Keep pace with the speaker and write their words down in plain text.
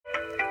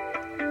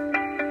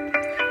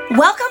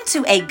Welcome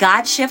to a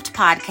God Shift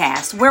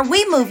podcast, where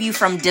we move you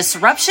from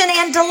disruption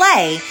and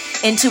delay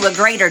into a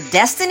greater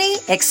destiny,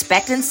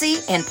 expectancy,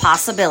 and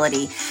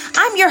possibility.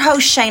 I'm your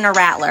host, Shayna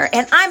Rattler,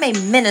 and I'm a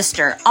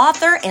minister,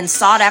 author, and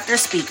sought-after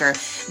speaker.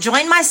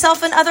 Join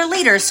myself and other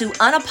leaders who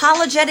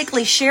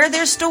unapologetically share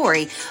their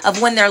story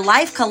of when their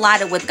life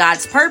collided with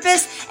God's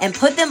purpose and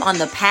put them on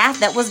the path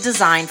that was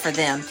designed for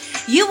them.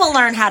 You will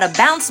learn how to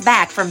bounce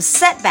back from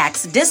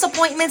setbacks,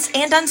 disappointments,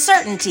 and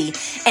uncertainty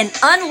and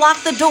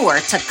unlock the door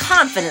to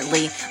confidently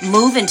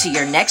move into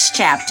your next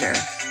chapter.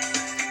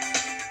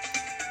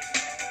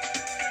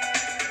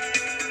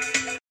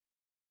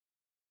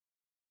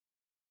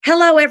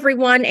 Hello,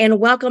 everyone, and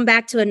welcome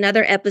back to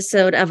another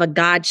episode of A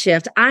God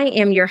Shift. I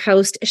am your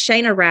host,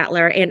 Shayna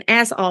Rattler, and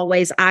as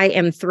always, I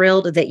am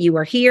thrilled that you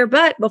are here.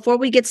 But before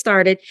we get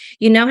started,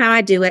 you know how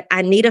I do it.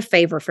 I need a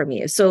favor from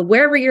you. So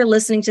wherever you're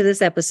listening to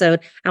this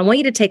episode, I want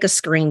you to take a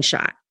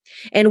screenshot.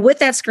 And with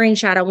that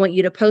screenshot, I want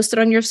you to post it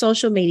on your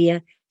social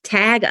media,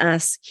 tag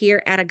us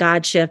here at A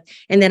God Shift.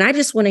 And then I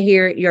just want to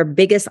hear your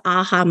biggest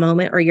aha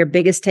moment or your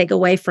biggest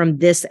takeaway from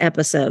this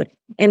episode.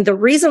 And the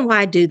reason why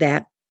I do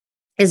that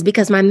is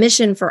because my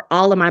mission for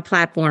all of my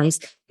platforms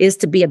is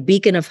to be a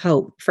beacon of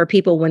hope for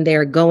people when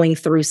they're going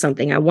through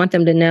something. I want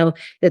them to know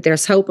that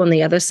there's hope on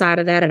the other side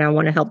of that, and I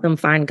want to help them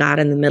find God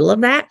in the middle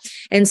of that.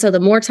 And so the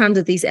more times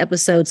that these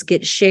episodes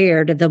get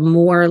shared, the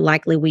more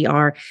likely we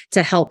are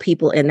to help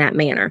people in that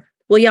manner.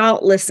 Well,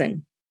 y'all,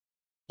 listen.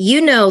 You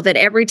know that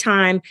every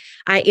time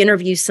I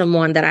interview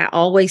someone that I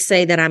always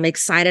say that I'm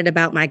excited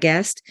about my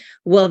guest.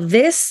 Well,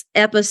 this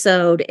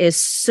episode is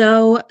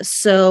so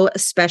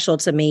special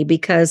to me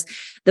because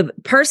the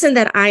person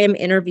that I am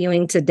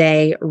interviewing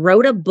today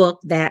wrote a book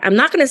that I'm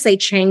not going to say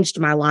changed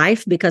my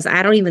life because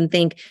I don't even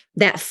think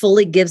that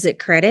fully gives it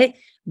credit,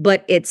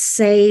 but it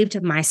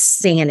saved my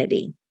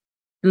sanity.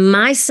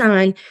 My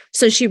son,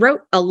 so she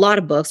wrote a lot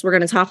of books. We're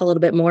going to talk a little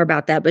bit more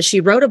about that, but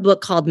she wrote a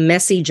book called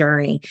Messy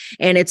Journey,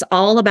 and it's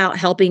all about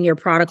helping your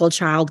prodigal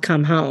child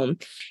come home.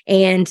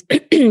 And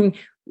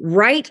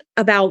right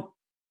about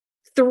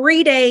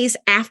 3 days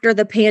after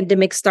the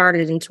pandemic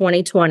started in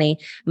 2020,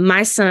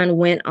 my son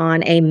went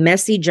on a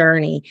messy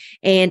journey.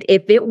 And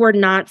if it were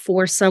not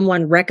for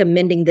someone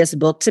recommending this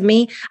book to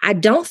me, I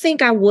don't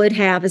think I would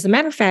have. As a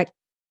matter of fact,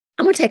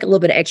 I'm going to take a little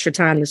bit of extra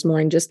time this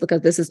morning just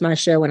because this is my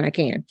show and I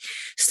can.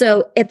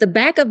 So at the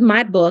back of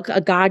my book,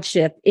 A God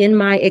Shift, in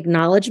my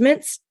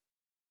acknowledgments,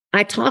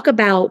 I talk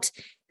about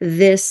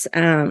this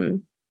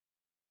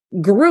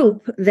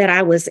group that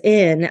I was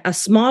in, a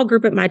small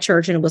group at my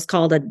church, and it was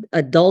called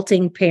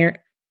Parenting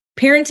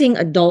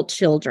Adult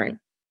Children.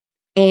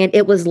 And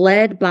it was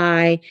led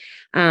by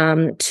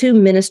two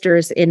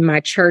ministers in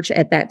my church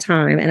at that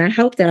time. And I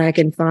hope that I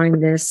can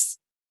find this.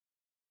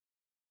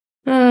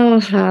 Oh,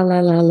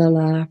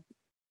 la.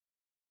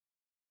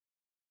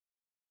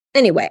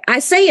 Anyway, I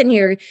say in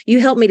here, you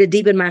help me to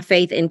deepen my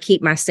faith and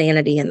keep my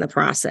sanity in the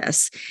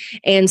process.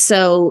 And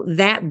so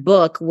that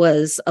book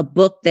was a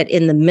book that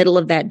in the middle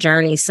of that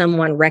journey,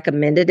 someone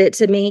recommended it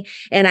to me.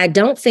 And I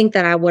don't think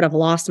that I would have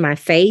lost my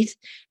faith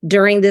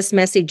during this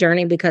messy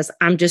journey because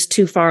I'm just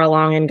too far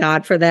along in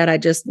God for that. I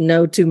just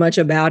know too much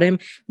about him.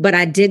 But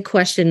I did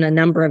question a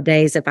number of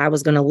days if I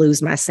was going to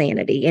lose my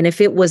sanity. And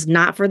if it was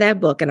not for that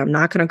book, and I'm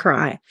not going to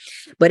cry,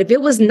 but if it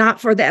was not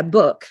for that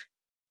book,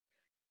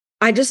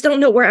 I just don't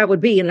know where I would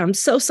be. And I'm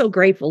so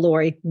grateful,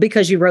 Lori,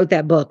 because you wrote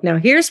that book. Now,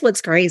 here's what's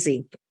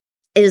crazy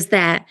is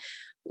that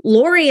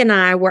Lori and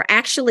I were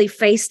actually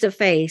face to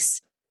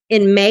face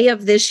in May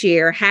of this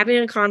year,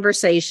 having a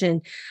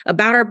conversation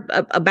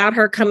about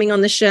her coming on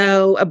the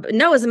show.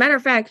 No, as a matter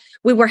of fact,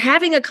 we were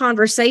having a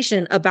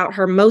conversation about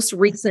her most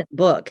recent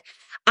book.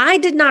 I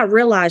did not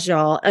realize,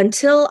 y'all,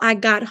 until I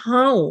got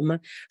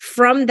home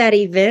from that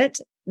event,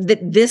 that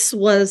this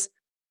was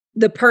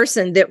the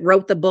person that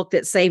wrote the book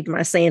that saved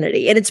my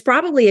sanity. And it's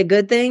probably a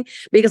good thing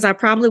because I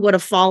probably would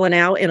have fallen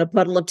out in a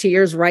puddle of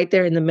tears right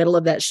there in the middle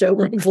of that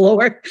showroom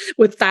floor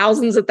with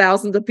thousands and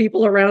thousands of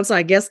people around. So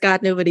I guess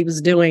God knew what he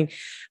was doing.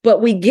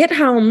 But we get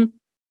home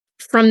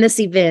from this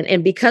event,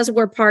 and because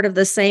we're part of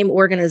the same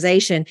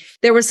organization,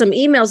 there were some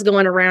emails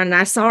going around and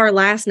I saw her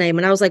last name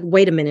and I was like,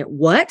 wait a minute,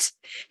 what?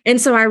 And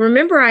so I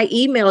remember I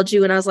emailed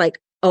you and I was like,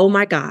 oh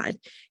my God,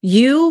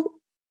 you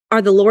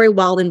are the Lori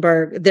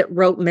Wildenberg that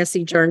wrote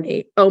Messy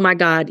Journey. Oh my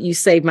God, you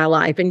saved my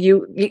life. And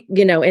you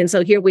know, and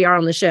so here we are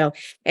on the show.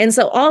 And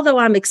so although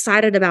I'm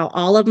excited about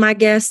all of my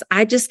guests,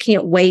 I just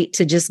can't wait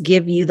to just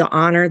give you the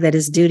honor that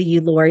is due to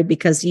you, Lori,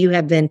 because you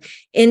have been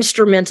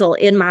instrumental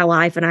in my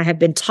life. And I have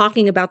been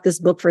talking about this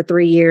book for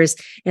 3 years,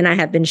 and I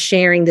have been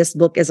sharing this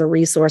book as a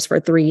resource for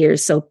 3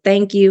 years. So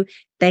thank you.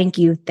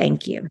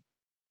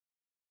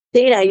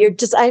 Dana,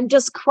 I'm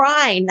just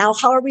crying. Now,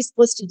 how are we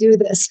supposed to do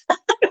this?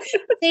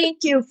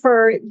 Thank you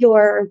for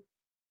your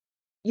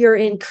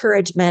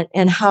encouragement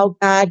and how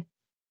God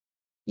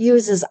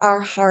uses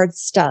our hard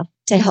stuff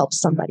to help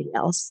somebody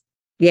else.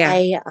 Yeah.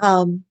 It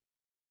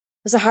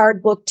was a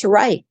hard book to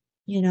write,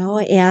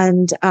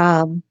 and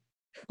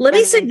Let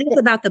me And say this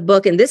about the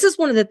book, and this is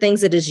one of the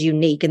things that is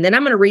unique, and then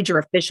I'm going to read your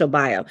official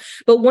bio.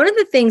 But one of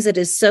the things that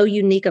is so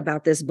unique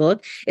about this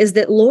book is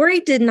that Lori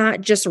did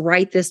not just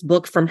write this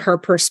book from her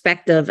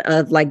perspective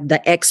of like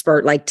the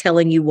expert, like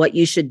telling you what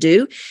you should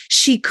do.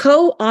 She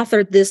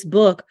co-authored this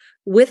book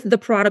with the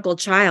prodigal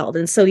child.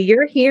 And so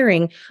you're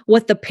hearing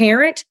what the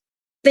parent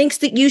thinks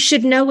that you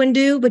should know and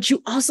do, but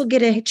you also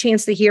get a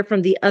chance to hear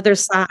from the other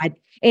side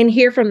and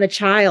hear from the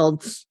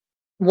child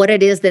what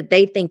it is that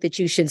they think that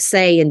you should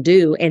say and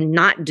do and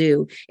not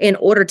do in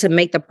order to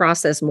make the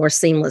process more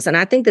seamless. And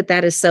I think that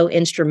that is so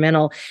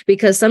instrumental,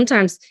 because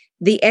sometimes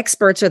the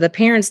experts or the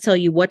parents tell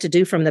you what to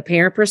do from the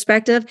parent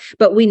perspective,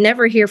 but we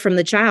never hear from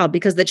the child,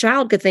 because the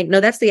child could think, no,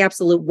 that's the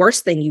absolute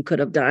worst thing you could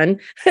have done,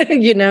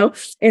 you know?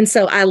 And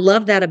so I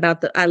love that about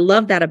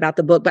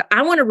the book, but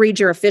I want to read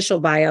your official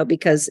bio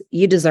because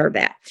you deserve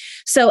that.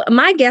 So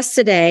my guest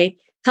today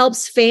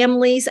helps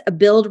families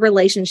build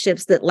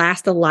relationships that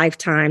last a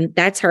lifetime.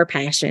 That's her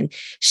passion.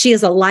 She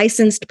is a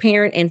licensed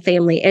parent and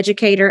family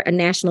educator, a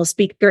national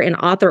speaker, and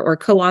author or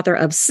co-author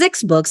of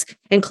 6 books,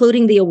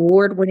 including the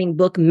award-winning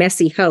book,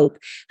 Messy Hope,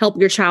 Help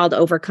Your Child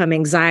Overcome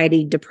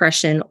Anxiety,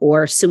 Depression,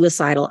 or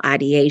Suicidal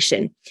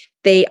Ideation.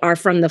 They are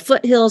from the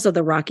foothills of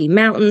the Rocky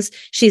Mountains.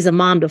 She's a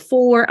mom to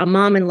 4, a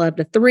mom in love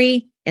to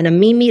 3, and a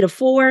Mimi to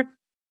 4.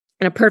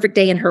 And a perfect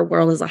day in her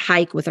world is a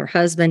hike with her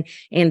husband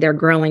and their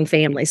growing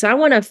family. So I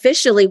want to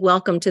officially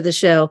welcome to the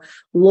show,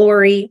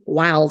 Lori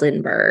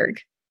Wildenberg.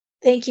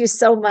 thank you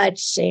so much,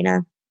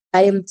 Shana.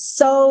 I am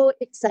so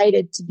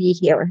excited to be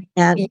here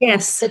and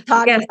to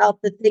talk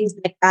about the things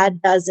that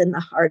God does in the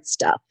hard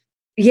stuff.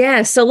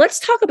 Yeah. So let's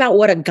talk about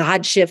what a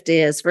God shift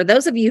is. For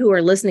those of you who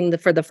are listening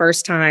for the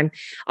first time,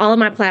 all of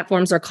my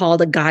platforms are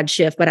called a God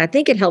shift, but I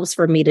think it helps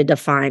for me to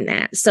define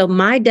that. So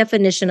my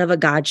definition of a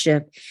God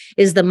shift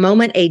is the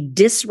moment a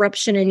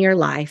disruption in your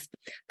life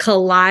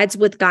collides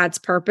with God's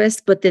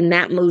purpose, but then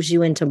that moves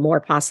you into more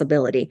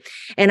possibility.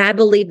 And I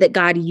believe that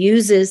God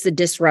uses the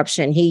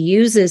disruption. He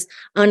uses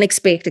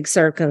unexpected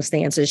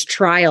circumstances,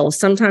 trials,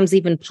 sometimes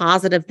even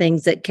positive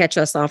things that catch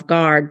us off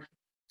guard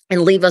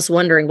and leave us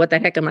wondering, what the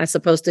heck am I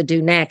supposed to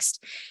do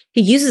next?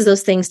 He uses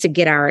those things to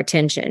get our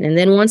attention. And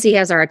then once he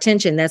has our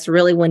attention, that's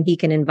really when he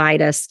can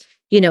invite us,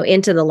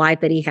 into the life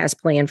that he has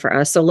planned for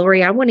us. So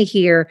Lori, I want to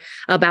hear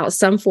about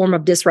some form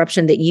of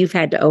disruption that you've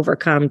had to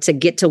overcome to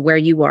get to where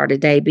you are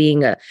today,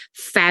 being a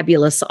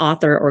fabulous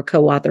author or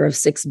co-author of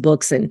 6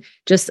 books and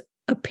just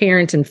a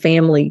parent and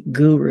family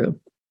guru.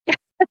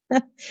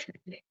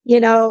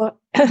 None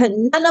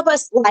of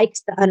us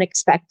likes the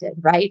unexpected,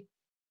 right?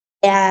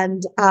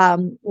 And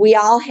we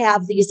all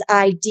have these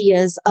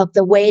ideas of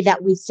the way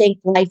that we think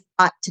life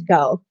ought to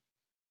go.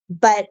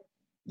 But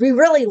we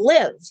really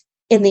live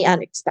in the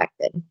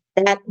unexpected.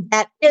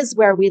 That is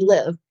where we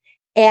live.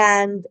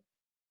 And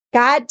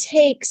God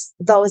takes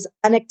those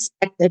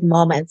unexpected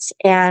moments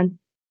and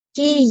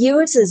he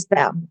uses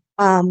them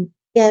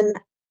in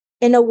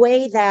a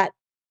way that,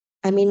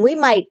 we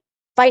might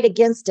fight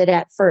against it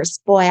at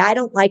first. Boy, I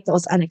don't like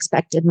those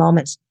unexpected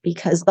moments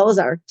because those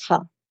are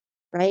tough,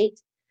 right?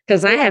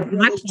 Because I have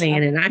my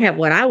plan and I have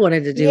what I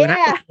wanted to do and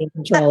I'm in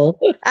control.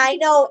 I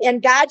know.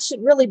 And God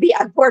should really be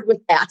on board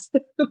with that.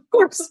 Of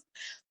course.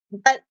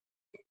 But,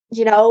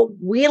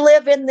 we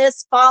live in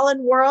this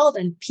fallen world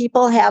and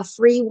people have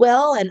free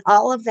will and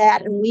all of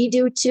that. And we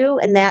do too.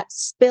 And that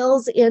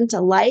spills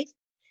into life.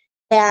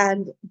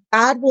 And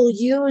God will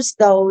use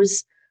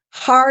those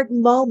hard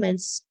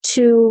moments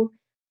to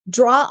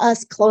draw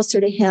us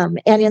closer to him.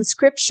 And in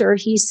scripture,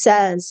 he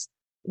says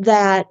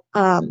that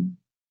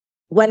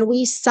when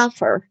we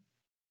suffer,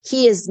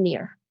 he is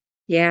near.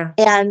 Yeah.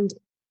 And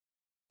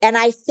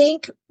I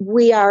think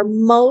we are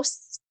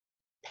most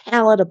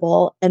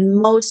palatable and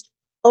most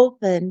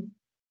open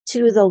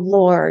to the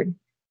Lord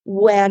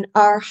when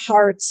our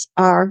hearts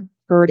are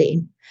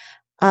hurting.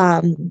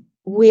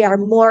 We are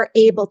more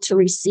able to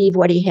receive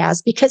what he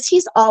has because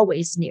he's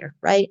always near,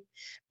 right?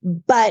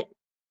 But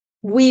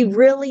we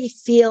really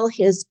feel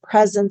his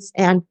presence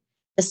and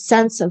the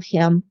sense of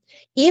him,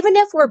 even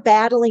if we're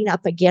battling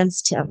up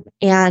against him.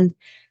 And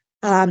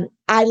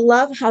I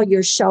love how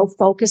your show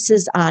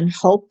focuses on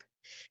hope,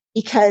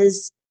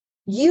 because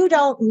you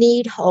don't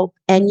need hope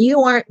and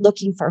you aren't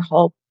looking for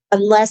hope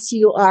unless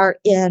you are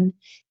in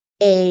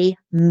a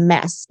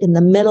mess, in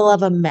the middle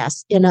of a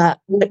mess, in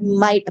what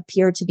might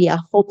appear to be a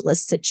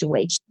hopeless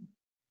situation.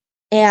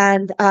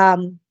 And,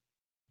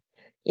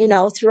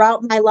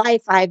 throughout my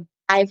life,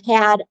 I've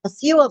had a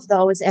few of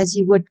those, as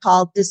you would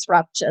call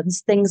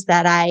disruptions, things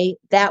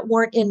that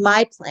weren't in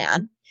my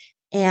plan.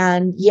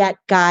 And yet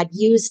God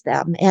used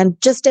them.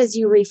 And just as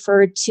you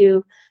referred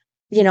to,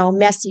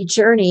 messy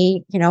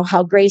journey,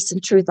 how grace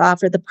and truth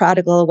offer the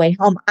prodigal a way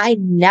home. I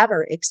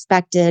never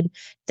expected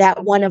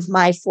that one of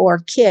my 4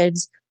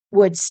 kids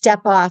would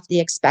step off the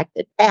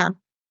expected path.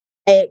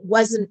 It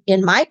wasn't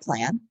in my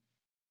plan.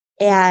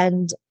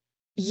 And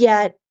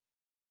yet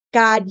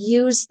God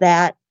used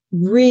that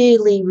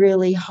really,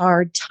 really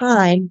hard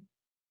time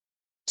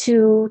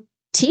to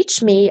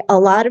teach me a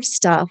lot of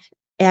stuff.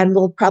 And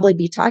we'll probably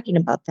be talking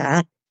about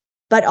that,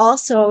 but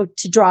also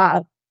to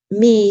draw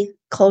me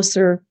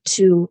closer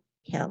to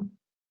him,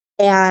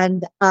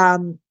 and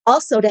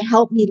also to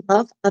help me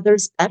love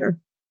others better.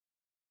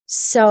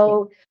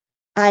 So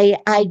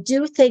I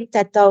do think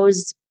that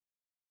those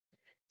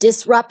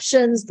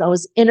disruptions,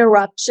 those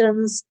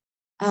interruptions,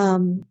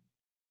 God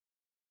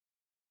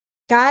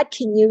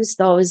can use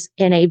those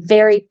in a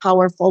very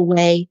powerful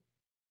way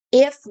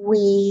if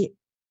we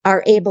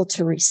are able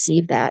to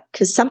receive that,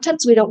 because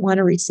sometimes we don't want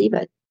to receive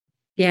it.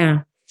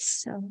 Yeah.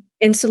 So,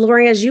 And so,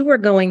 Lori, as you were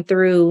going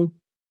through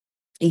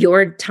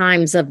your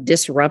times of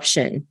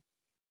disruption,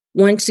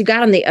 once you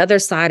got on the other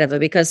side of it,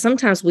 because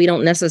sometimes we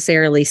don't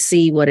necessarily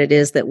see what it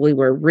is that we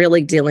were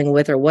really dealing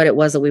with, or what it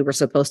was that we were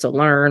supposed to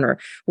learn, or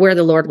where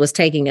the Lord was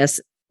taking us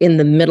in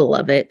the middle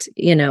of it.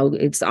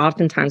 It's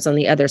oftentimes on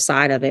the other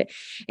side of it.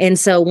 And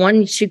so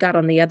once you got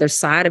on the other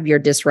side of your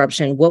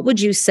disruption, what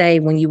would you say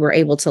when you were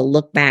able to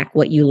look back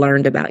what you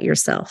learned about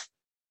yourself?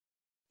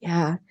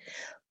 yeah.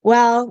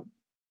 Well,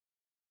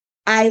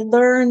 I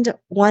learned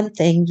one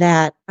thing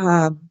that,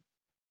 I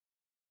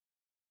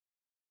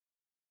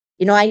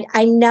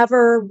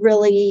never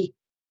really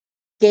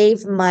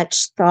gave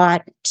much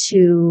thought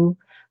to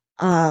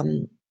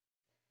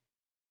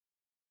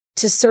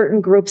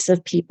certain groups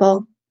of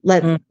people,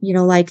 like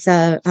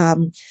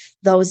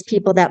those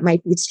people that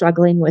might be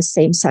struggling with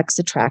same-sex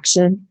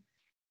attraction.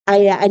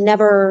 I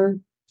never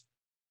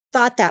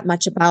thought that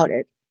much about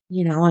it.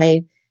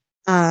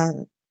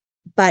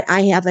 But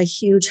I have a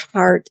huge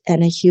heart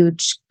and a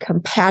huge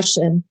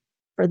compassion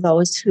for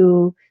those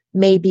who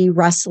may be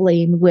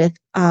wrestling with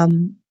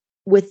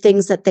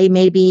things that they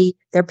maybe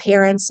their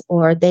parents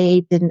or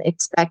they didn't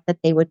expect that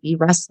they would be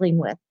wrestling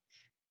with.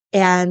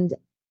 And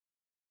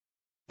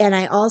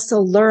I also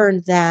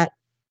learned that,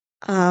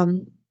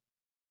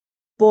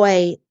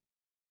 boy,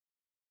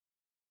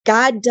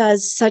 God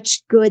does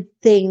such good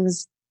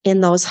things in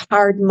those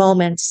hard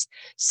moments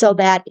so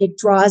that it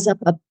draws up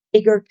a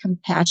bigger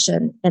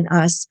compassion in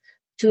us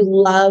to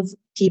love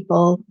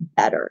people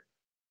better,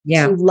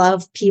 Yeah. to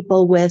love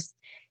people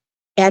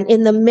and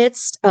in the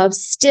midst of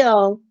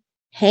still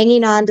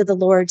hanging on to the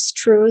Lord's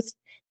truth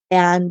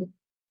and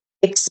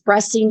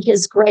expressing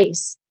his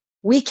grace.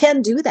 We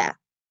can do that.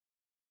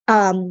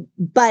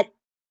 But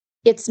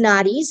it's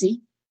not easy.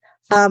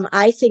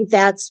 I think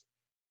that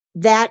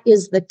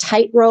is the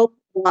tightrope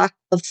walk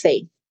of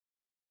faith,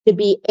 to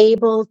be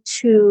able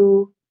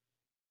to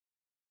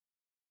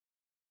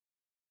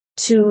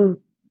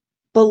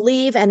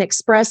believe and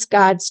express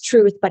God's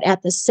truth, but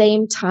at the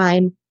same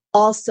time,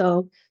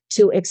 also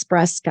to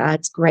express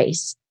God's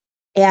grace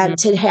and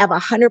to have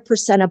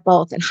 100% of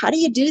both. And how do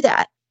you do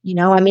that?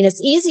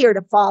 It's easier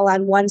to fall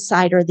on one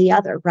side or the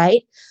other,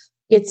 right?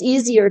 It's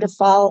easier to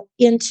fall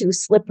into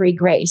slippery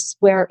grace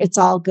where it's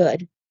all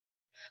good.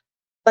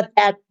 But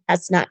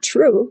that's not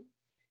true.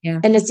 Yeah.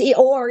 And it's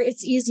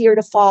easier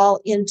to fall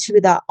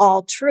into the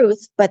all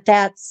truth, but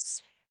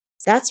that's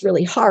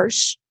really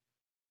harsh.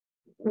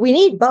 We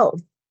need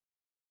both.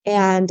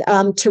 And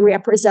to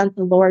represent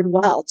the Lord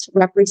well, to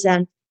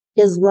represent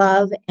his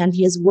love and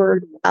his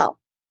word well.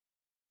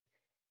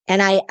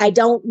 And I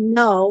don't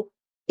know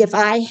if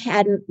I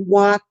hadn't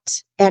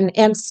walked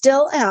and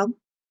still am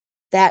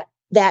that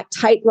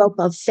tightrope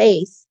of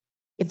faith,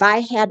 if I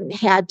hadn't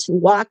had to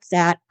walk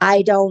that,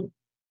 I don't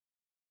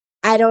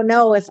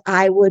know if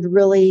I would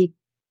really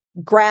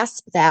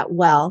grasp that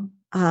well.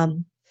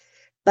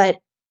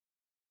 But,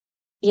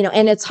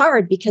 and it's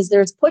hard because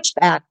there's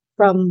pushback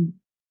from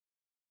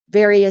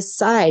various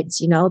sides,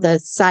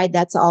 the side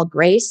that's all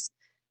grace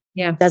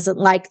doesn't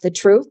like the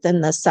truth,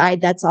 and the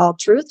side that's all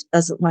truth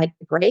doesn't like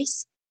the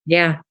grace.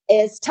 Yeah.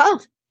 It's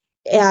tough.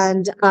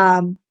 And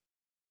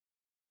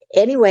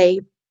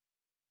anyway.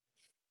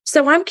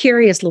 So I'm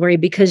curious, Lori,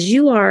 because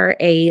you are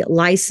a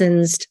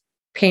licensed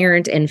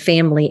parent and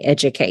family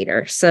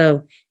educator.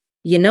 So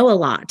you know a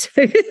lot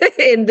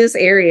in this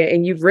area,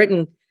 and you've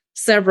written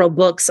several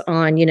books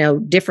on,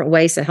 different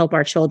ways to help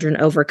our children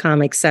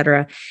overcome, et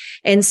cetera.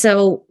 And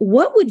so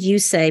what would you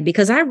say,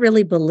 because I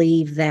really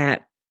believe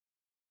that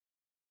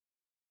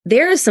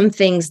there are some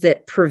things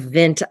that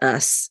prevent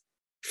us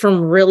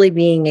from really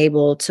being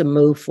able to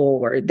move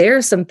forward. There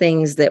are some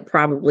things that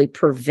probably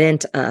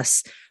prevent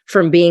us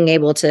from being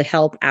able to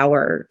help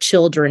our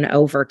children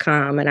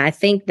overcome. And I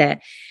think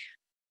that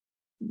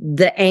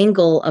the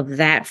angle of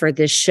that for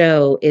this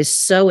show is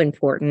so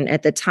important.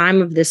 At the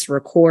time of this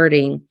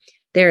recording,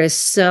 there is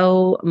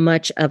so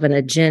much of an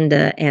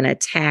agenda and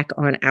attack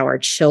on our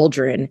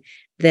children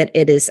that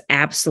it is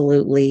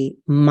absolutely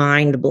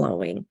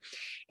mind-blowing.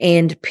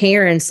 And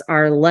parents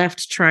are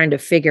left trying to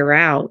figure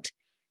out,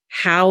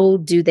 how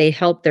do they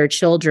help their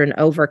children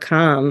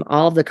overcome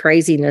all the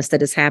craziness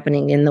that is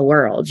happening in the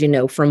world,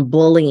 from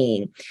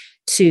bullying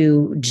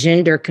to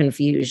gender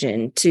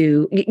confusion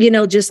to,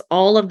 just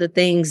all of the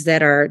things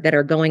that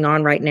are going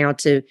on right now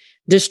to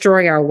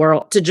destroy our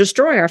world, to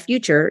destroy our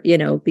future,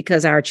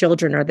 because our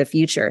children are the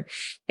future.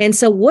 And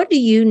so what do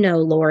you know,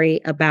 Lori,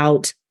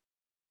 about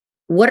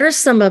what are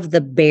some of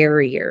the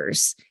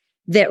barriers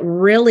that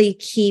really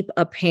keep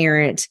a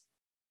parent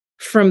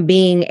from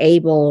being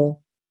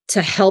able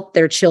to help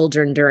their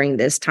children during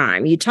this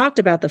time? You talked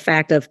about the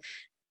fact of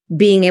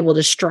being able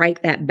to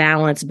strike that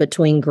balance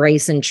between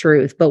grace and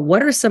truth, but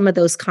what are some of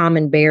those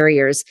common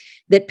barriers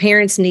that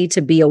parents need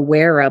to be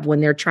aware of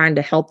when they're trying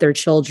to help their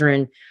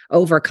children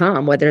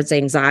overcome, whether it's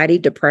anxiety,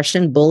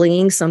 depression,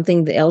 bullying,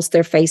 something else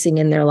they're facing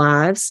in their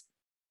lives?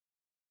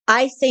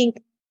 I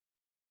think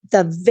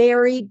the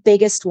very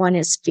biggest one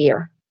is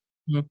fear.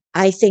 Mm-hmm.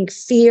 I think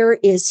fear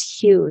is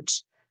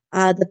huge.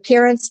 The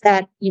parents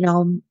that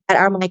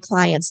are my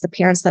clients, the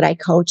parents that I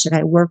coach and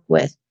I work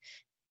with,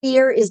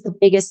 fear is the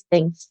biggest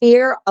thing.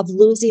 Fear of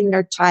losing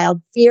their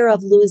child, fear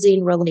of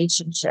losing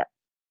relationship.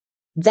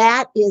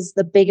 That is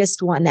the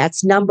biggest one.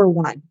 That's number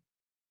one.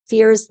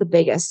 Fear is the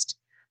biggest.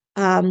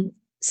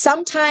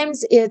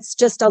 Sometimes it's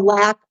just a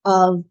lack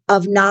of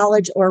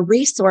knowledge or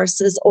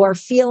resources, or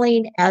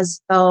feeling as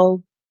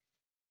though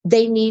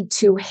they need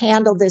to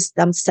handle this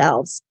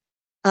themselves.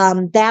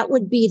 That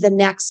would be the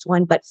next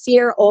one, but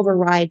fear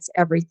overrides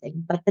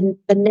everything. But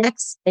the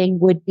next thing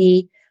would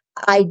be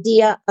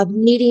idea of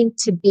needing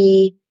to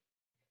be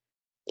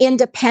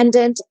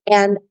independent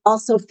and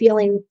also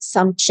feeling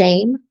some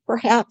shame,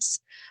 perhaps,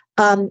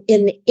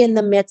 in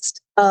the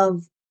midst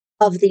of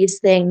these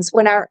things.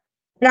 When our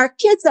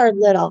kids are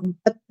little,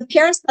 the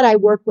parents that I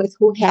work with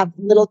who have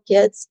little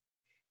kids,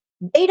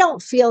 they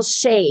don't feel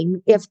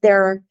shame if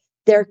their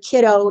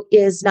kiddo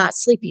is not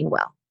sleeping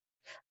well.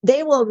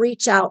 They will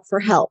reach out for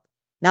help.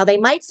 Now, they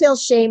might feel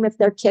shame if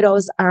their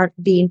kiddos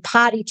aren't being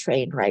potty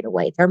trained right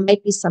away. There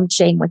might be some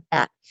shame with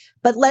that.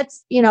 But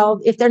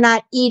if they're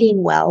not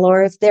eating well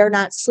or if they're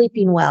not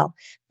sleeping well,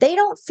 they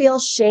don't feel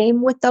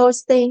shame with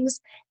those things,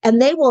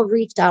 and they will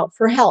reach out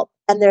for help,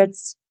 and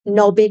there's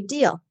no big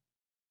deal.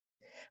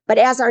 But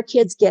as our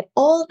kids get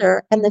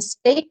older and the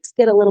stakes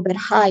get a little bit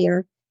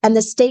higher, and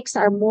the stakes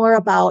are more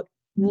about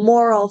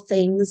moral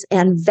things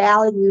and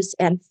values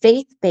and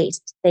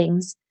faith-based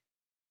things,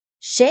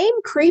 shame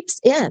creeps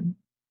in.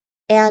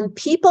 And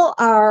people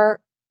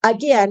are,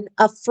 again,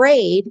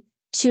 afraid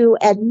to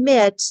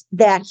admit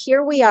that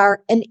here we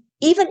are. And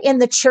even in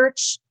the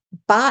church,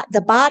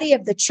 the body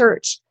of the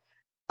church,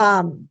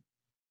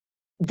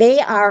 they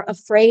are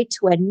afraid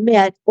to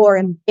admit or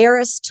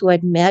embarrassed to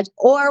admit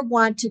or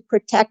want to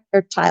protect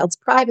their child's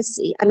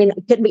privacy. I mean,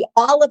 it could be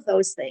all of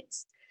those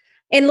things.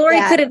 And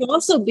Lori, could it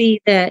also be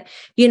that,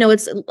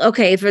 it's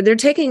okay if they're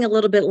taking a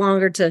little bit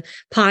longer to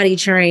potty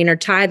train or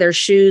tie their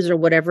shoes or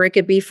whatever, it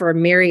could be for a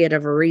myriad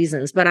of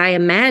reasons. But I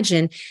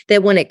imagine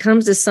that when it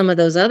comes to some of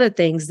those other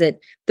things, that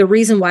the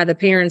reason why the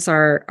parents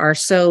are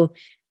so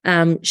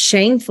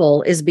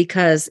shameful is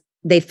because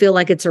they feel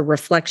like it's a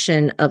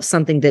reflection of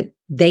something that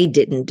they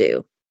didn't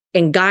do.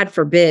 And God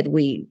forbid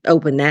we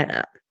open that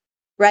up.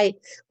 Right.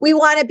 We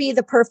want to be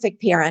the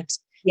perfect parent.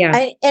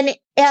 Yeah. And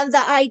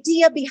the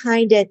idea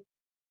behind it,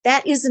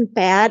 that isn't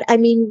bad. I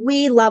mean,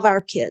 we love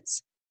our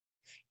kids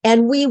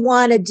and we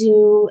want to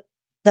do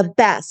the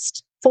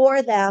best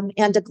for them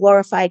and to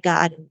glorify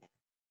God.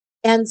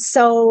 And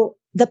so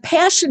the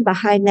passion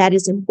behind that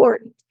is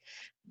important,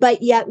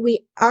 but yet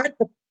we aren't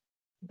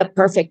the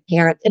perfect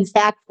parent. In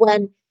fact,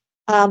 when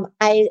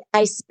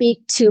I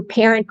speak to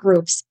parent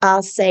groups,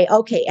 I'll say,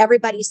 okay,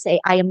 everybody say,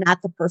 I am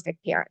not the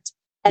perfect parent.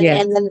 And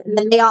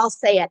then they all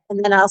say it.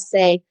 And then I'll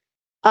say,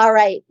 all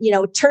right,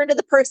 turn to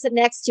the person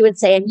next to you and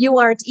say, and you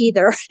aren't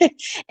either.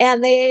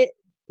 And they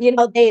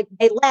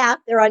laugh,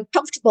 they're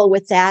uncomfortable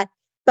with that.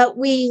 But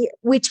we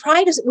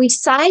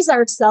size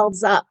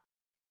ourselves up.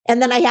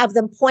 And then I have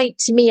them point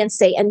to me and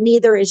say, and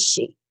neither is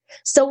she.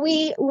 So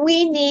we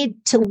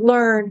need to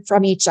learn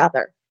from each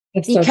other.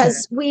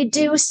 Because we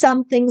do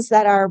some things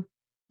that are,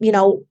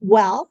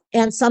 well,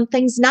 and some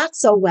things not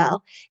so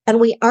well.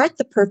 And we aren't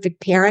the perfect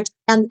parent.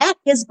 And that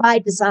is by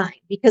design,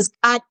 because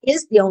God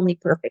is the only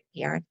perfect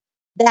parent.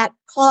 That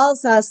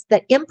calls us,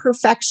 that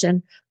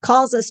imperfection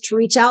calls us to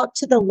reach out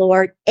to the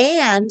Lord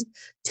and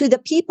to the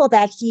people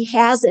that He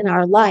has in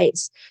our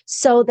lives,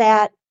 so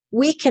that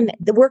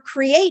we're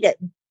created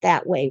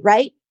that way,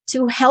 right?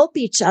 To help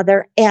each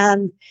other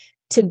and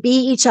to be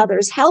each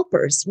other's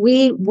helpers.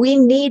 We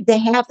need to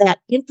have that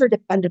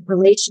interdependent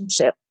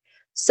relationship.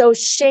 So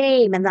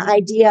shame and the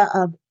idea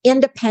of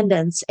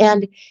independence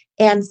and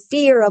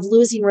fear of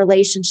losing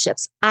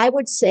relationships, I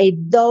would say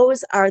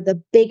those are the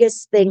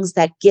biggest things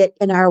that get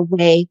in our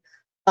way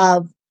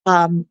of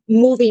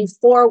moving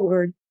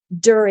forward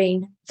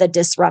during the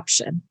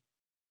disruption.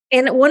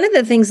 And one of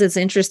the things that's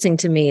interesting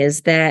to me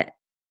is that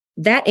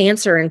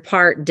answer in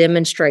part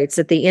demonstrates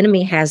that the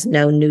enemy has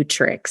no new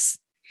tricks.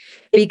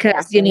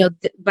 Because,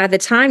 by the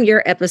time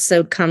your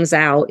episode comes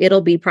out,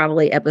 it'll be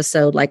probably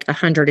episode like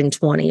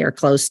 120 or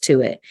close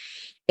to it.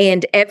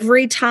 And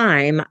every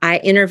time I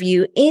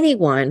interview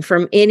anyone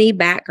from any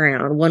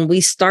background, when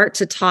we start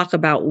to talk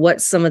about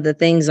what some of the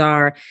things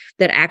are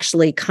that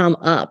actually come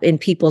up in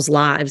people's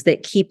lives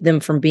that keep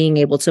them from being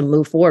able to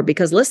move forward.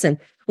 Because listen,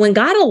 when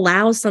God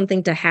allows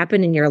something to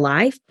happen in your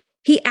life,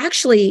 He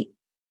actually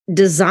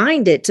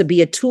designed it to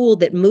be a tool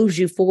that moves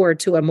you forward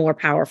to a more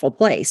powerful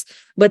place.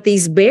 But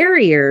these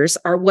barriers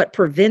are what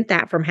prevent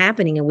that from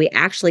happening, and we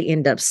actually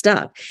end up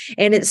stuck.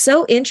 And it's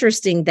so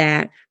interesting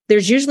that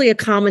there's usually a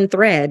common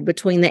thread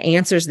between the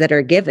answers that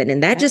are given.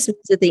 And that just means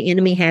that the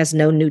enemy has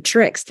no new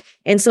tricks.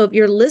 And so if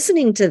you're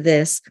listening to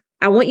this,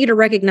 I want you to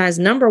recognize,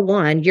 number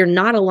one, you're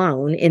not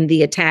alone in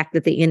the attack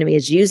that the enemy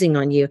is using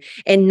on you.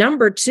 And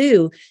number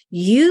two,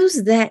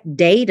 use that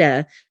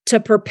data to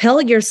propel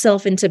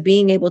yourself into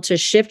being able to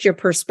shift your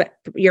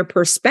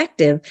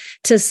perspective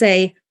to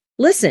say,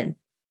 listen,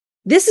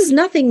 this is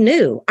nothing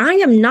new. I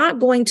am not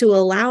going to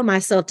allow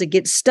myself to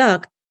get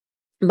stuck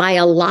by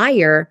a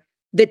liar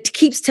that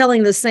keeps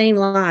telling the same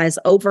lies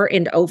over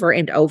and over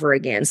and over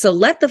again. So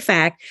let the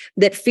fact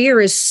that fear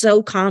is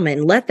so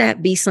common, let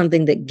that be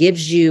something that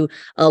gives you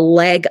a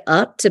leg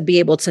up to be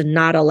able to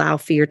not allow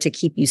fear to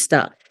keep you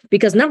stuck.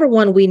 Because number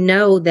one, we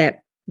know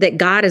that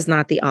God is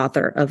not the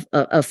author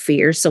of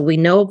fear. So we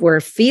know if we're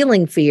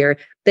feeling fear,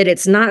 that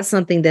it's not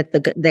something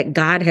that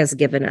God has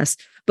given us.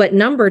 But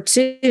number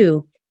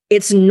two,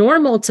 it's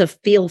normal to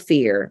feel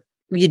fear.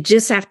 You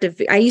just have to.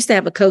 I used to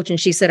have a coach and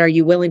she said, "Are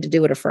you willing to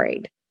do it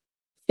afraid?"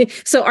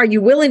 So are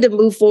you willing to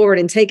move forward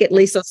and take at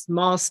least a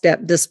small step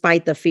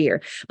despite the fear?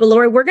 But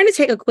Lori, we're going to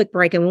take a quick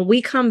break. And when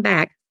we come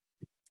back,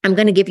 I'm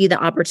going to give you the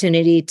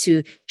opportunity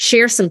to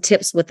share some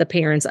tips with the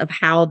parents of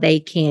how they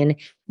can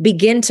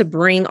begin to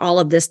bring all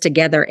of this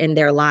together in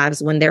their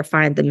lives when they're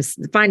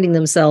finding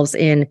themselves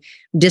in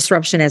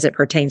disruption as it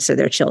pertains to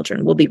their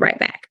children. We'll be right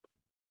back.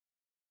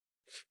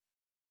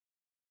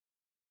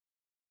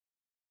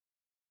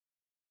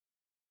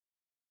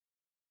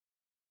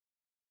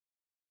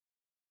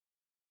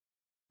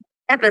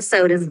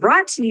 Episode is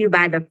brought to you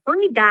by the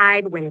free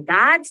guide When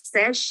God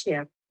Says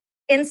Shift.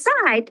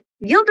 Inside,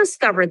 you'll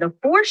discover the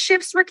 4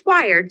 shifts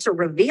required to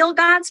reveal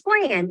God's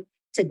plan,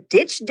 to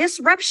ditch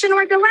disruption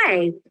or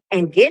delay,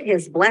 and get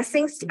his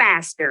blessings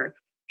faster.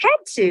 Head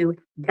to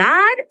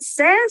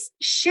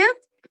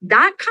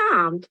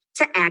GodSaysShift.com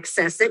to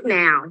access it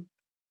now.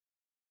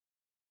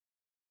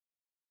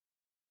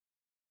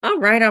 All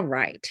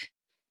right.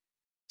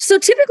 So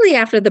typically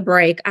after the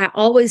break, I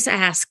always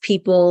ask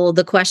people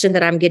the question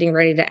that I'm getting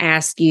ready to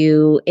ask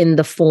you in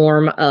the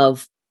form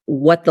of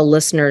what the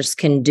listeners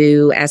can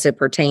do as it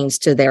pertains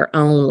to their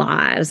own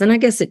lives. And I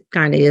guess it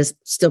kind of is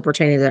still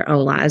pertaining to their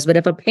own lives. But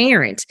if a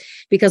parent,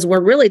 because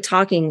we're really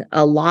talking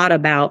a lot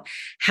about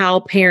how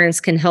parents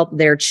can help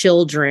their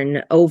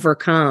children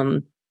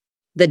overcome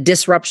the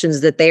disruptions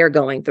that they are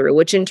going through,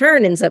 which in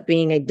turn ends up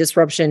being a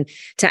disruption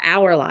to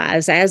our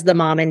lives. As the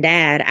mom and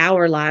dad,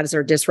 our lives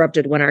are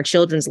disrupted when our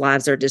children's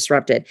lives are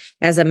disrupted.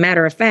 As a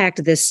matter of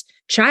fact, this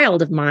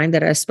child of mine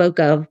that I spoke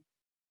of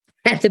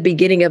at the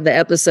beginning of the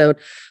episode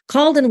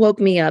called and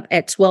woke me up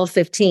at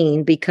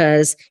 12:15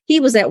 because he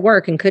was at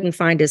work and couldn't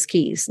find his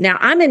keys. Now,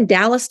 I'm in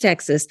Dallas,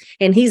 Texas,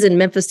 and he's in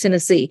Memphis,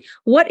 Tennessee.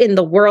 What in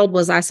the world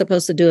was I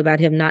supposed to do about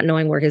him not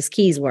knowing where his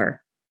keys were?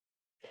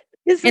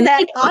 Isn't that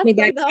he called me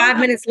back 5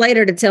 minutes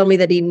later to tell me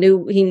that he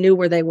knew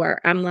where they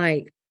were. I'm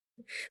like,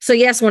 so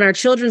yes, when our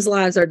children's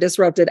lives are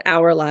disrupted,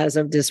 our lives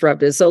are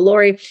disrupted. So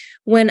Lori,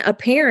 when a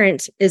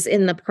parent is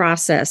in the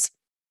process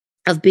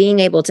of being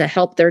able to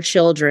help their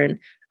children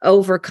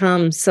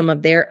overcome some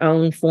of their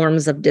own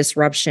forms of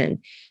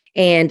disruption,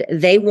 and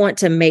they want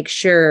to make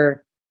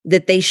sure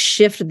that they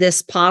shift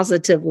this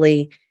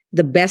positively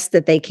the best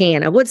that they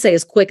can. I would say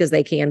as quick as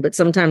they can, but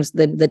sometimes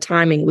the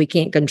timing we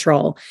can't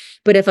control.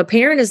 But if a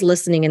parent is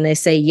listening and they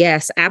say,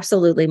 yes,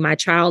 absolutely, my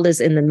child is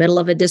in the middle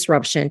of a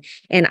disruption,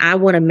 and I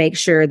want to make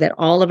sure that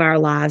all of our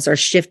lives are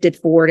shifted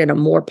forward in a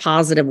more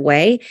positive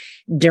way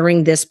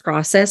during this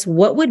process,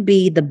 what would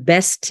be the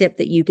best tip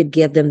that you could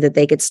give them that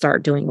they could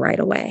start doing right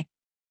away?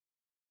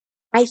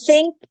 I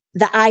think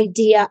the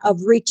idea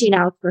of reaching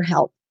out for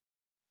help,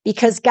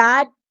 because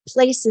God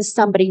places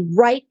somebody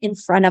right in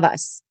front of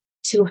us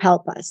to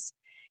help us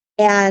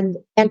and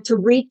to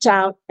reach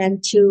out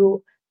and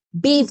to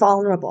be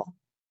vulnerable.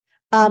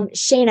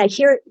 Shane, I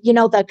hear,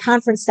 the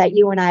conference that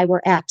you and I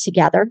were at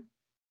together,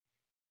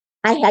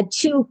 I had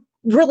 2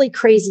 really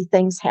crazy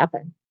things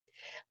happen.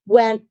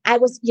 When I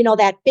was,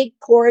 that big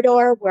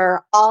corridor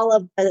where all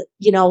of the,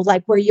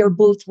 like where your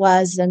booth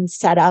was and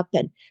set up,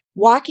 and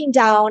walking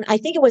down, I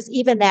think it was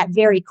even that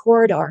very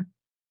corridor,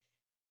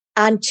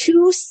 on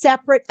 2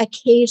 separate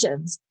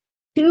occasions,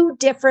 2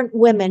 different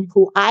women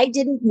who I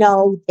didn't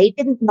know, they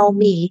didn't know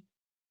me,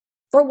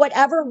 for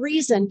whatever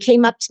reason,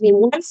 came up to me.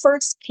 One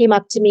first came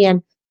up to me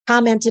and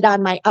commented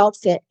on my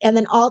outfit. And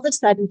then all of a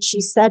sudden she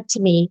said to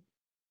me,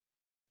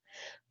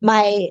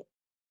 my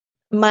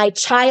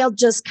child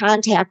just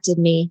contacted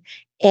me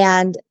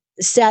and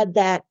said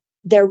that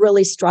they're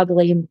really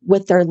struggling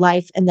with their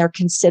life and they're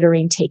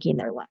considering taking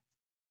their life.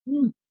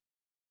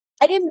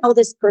 I didn't know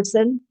this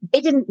person.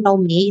 They didn't know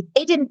me.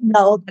 They didn't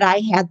know that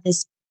I had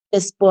this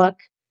book,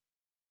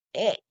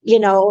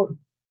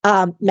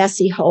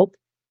 Messy Hope.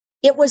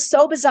 It was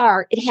so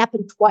bizarre. It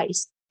happened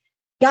twice.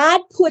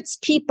 God puts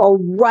people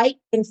right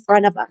in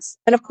front of us.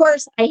 And of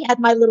course, I had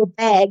my little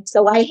bag.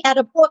 So I had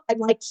a book. I'm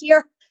like,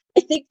 here,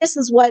 I think this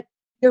is what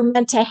you're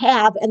meant to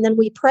have. And then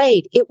we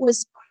prayed. It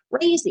was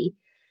crazy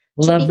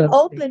to be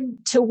open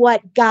to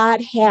what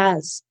God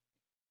has.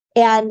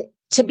 And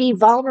to be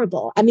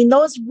vulnerable. I mean,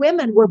 those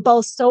women were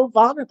both so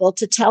vulnerable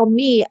to tell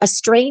me, a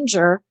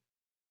stranger,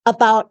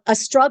 about a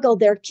struggle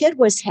their kid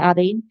was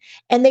having.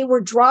 And they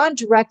were drawn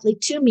directly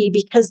to me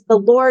because the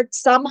Lord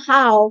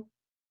somehow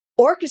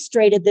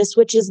orchestrated this,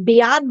 which is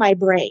beyond my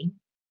brain.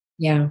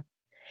 Yeah.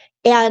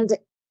 And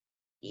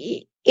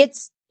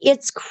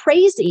it's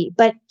crazy,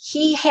 but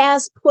he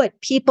has put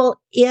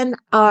people in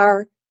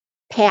our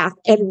path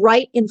and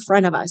right in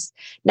front of us.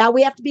 Now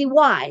we have to be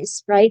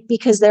wise, right?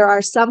 Because there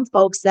are some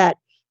folks that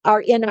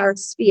are in our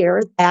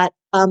sphere that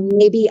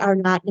maybe are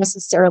not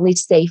necessarily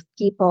safe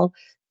people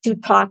to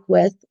talk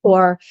with,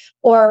 or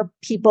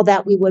people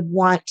that we would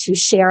want to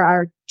share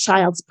our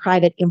child's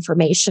private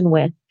information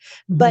with.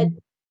 Mm-hmm. But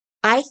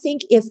I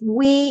think if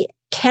we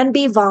can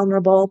be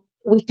vulnerable,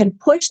 we can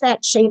push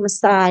that shame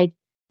aside,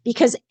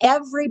 because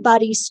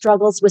everybody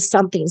struggles with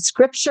something.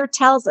 Scripture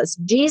tells us,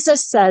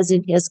 Jesus says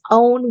in his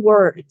own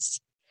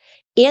words,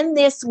 in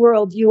this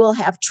world, you will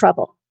have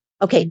trouble.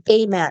 Okay,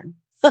 amen.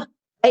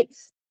 Right?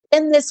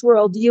 In this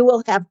world, you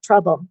will have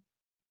trouble,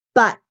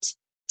 but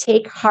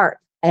take heart.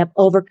 I have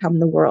overcome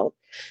the world.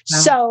 Wow.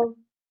 So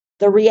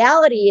the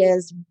reality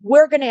is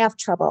we're going to have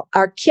trouble.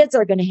 Our kids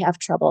are going to have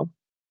trouble.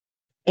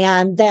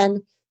 And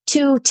then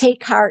to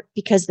take heart,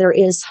 because there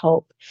is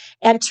hope.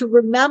 And to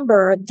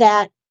remember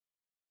that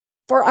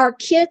for our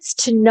kids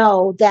to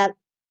know that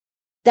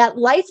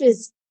life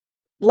is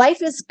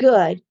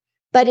good,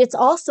 but it's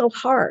also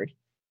hard,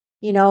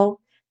 and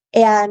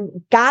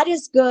God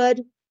is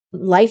good.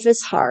 Life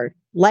is hard.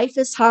 Life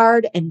is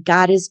hard and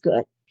God is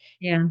good.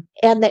 Yeah.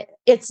 And that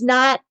it's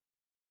not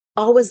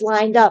always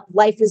lined up.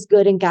 Life is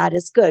good and God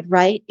is good,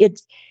 right?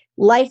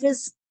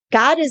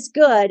 God is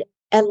good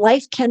and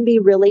life can be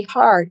really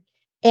hard.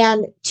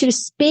 And to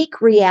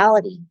speak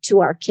reality to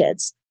our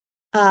kids,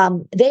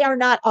 they are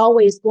not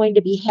always going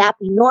to be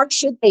happy, nor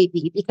should they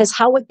be, because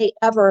how would they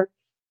ever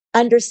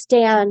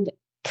understand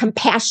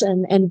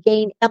compassion and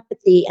gain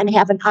empathy and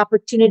have an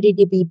opportunity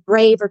to be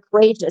brave or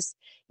courageous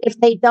if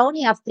they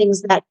don't have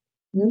things that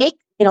make,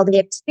 they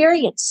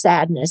experience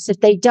sadness, if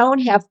they don't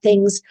have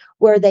things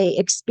where they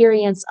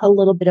experience a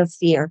little bit of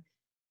fear.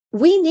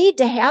 We need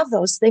to have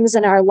those things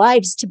in our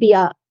lives to be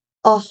a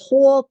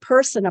whole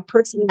person, a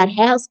person that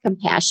has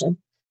compassion,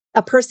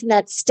 a person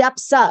that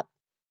steps up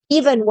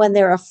even when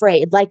they're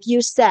afraid. Like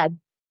you said,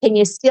 can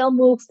you still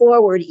move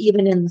forward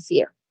even in the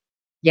fear?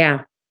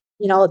 Yeah.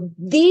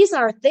 These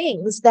are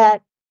things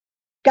that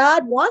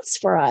God wants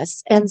for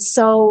us. And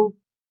so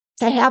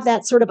to have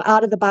that sort of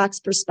out of the box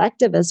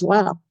perspective as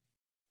well.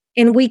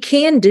 And we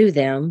can do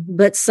them,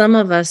 but some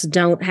of us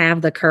don't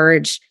have the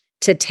courage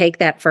to take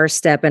that first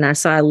step. And I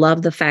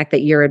love the fact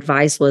that your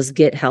advice was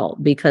get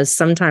help, because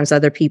sometimes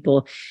other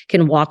people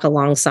can walk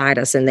alongside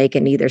us and they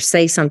can either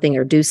say something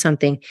or do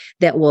something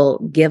that will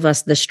give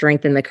us the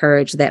strength and the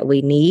courage that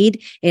we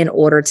need in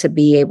order to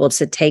be able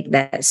to take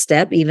that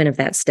step, even if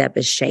that step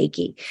is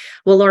shaky.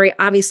 Well, Lori,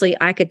 obviously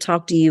I could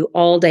talk to you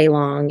all day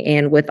long,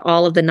 and with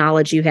all of the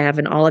knowledge you have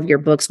and all of your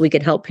books, we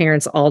could help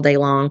parents all day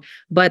long,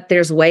 but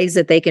there's ways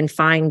that they can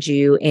find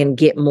you and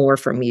get more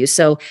from you.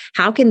 So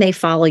how can they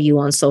follow you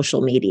on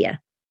social media?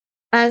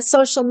 On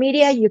social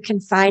media, you can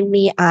find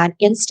me on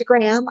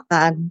Instagram,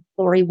 on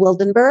Lori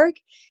Wildenberg.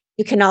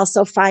 You can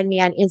also find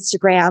me on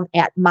Instagram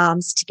at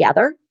Moms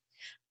Together.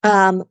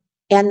 And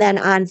then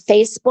on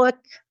Facebook,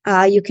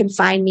 you can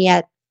find me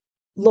at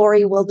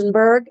Lori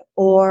Wildenberg,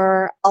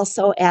 or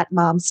also at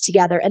Moms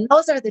Together. And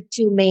those are the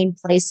two main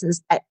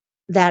places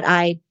that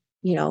I,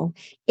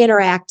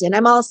 interact in.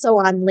 I'm also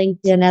on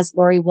LinkedIn as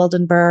Lori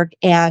Wildenberg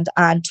and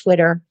on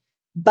Twitter,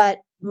 but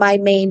my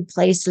main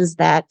places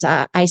that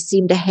I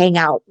seem to hang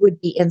out would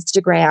be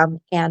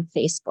Instagram and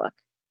Facebook.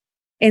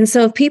 And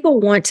so if people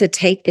want to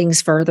take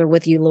things further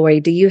with you, Lori,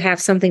 do you have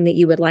something that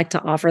you would like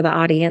to offer the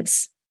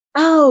audience?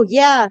 Oh,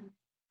 yeah.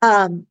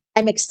 I'm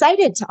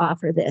excited to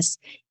offer this.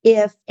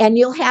 And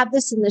you'll have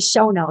this in the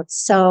show notes.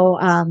 So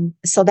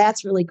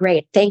that's really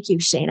great. Thank you,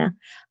 Shana.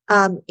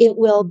 It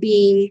will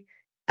be,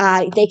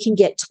 they can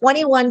get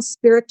 21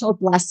 spiritual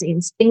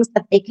blessings, things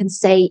that they can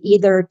say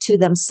either to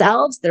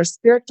themselves, their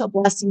spiritual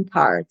blessing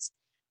cards,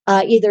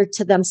 either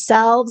to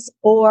themselves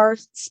or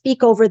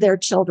speak over their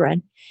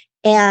children.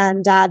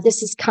 And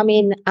this is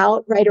coming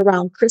out right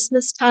around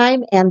Christmas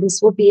time. And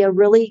this will be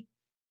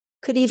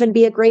could even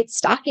be a great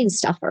stocking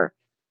stuffer.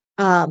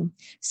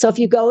 So if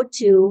you go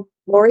to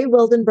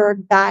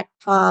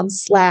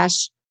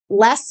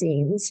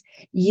LoriWildenberg.com/blessings,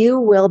 you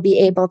will be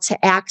able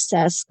to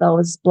access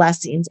those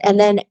blessings. And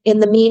then in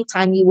the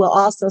meantime, you will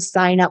also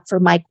sign up for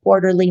my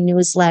quarterly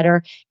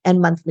newsletter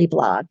and monthly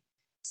blog.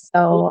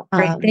 So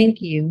great.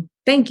 Thank you.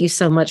 Thank you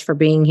so much for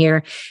being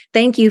here.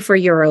 Thank you for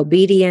your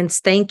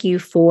obedience. Thank you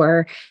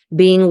for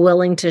being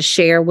willing to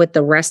share with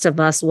the rest of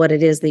us what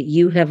it is that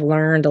you have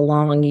learned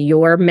along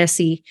your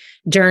messy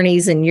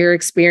journeys and your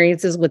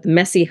experiences with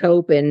messy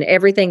hope and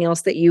everything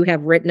else that you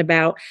have written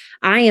about.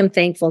 I am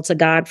thankful to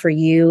God for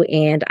you,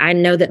 and I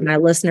know that my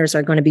listeners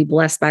are going to be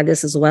blessed by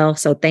this as well.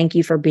 So thank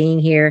you for being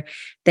here.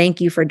 Thank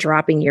you for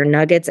dropping your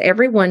nuggets.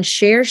 Everyone,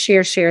 share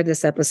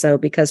this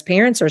episode, because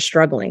parents are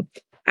struggling.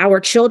 our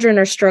children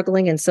are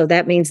struggling. And so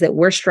that means that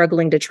we're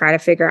struggling to try to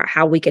figure out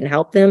how we can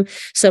help them.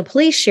 So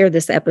please share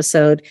this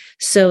episode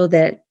so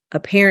that a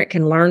parent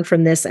can learn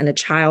from this and a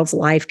child's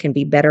life can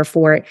be better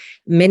for it.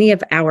 Many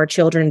of our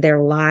children,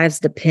 their lives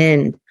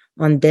depend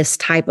on this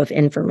type of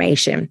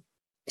information.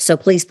 So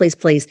please, please,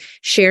 please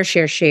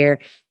share,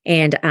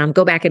 and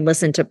go back and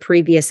listen to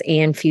previous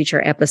and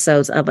future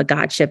episodes of A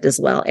God Shift as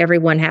well.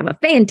 Everyone have a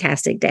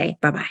fantastic day.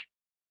 Bye-bye.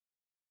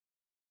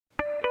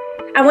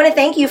 I want to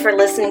thank you for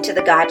listening to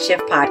the God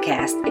Shift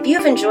podcast. If you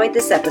have enjoyed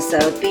this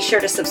episode, be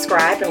sure to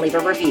subscribe and leave a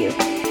review.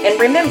 And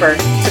remember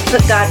to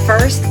put God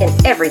first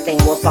and everything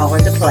will fall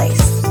into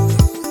place.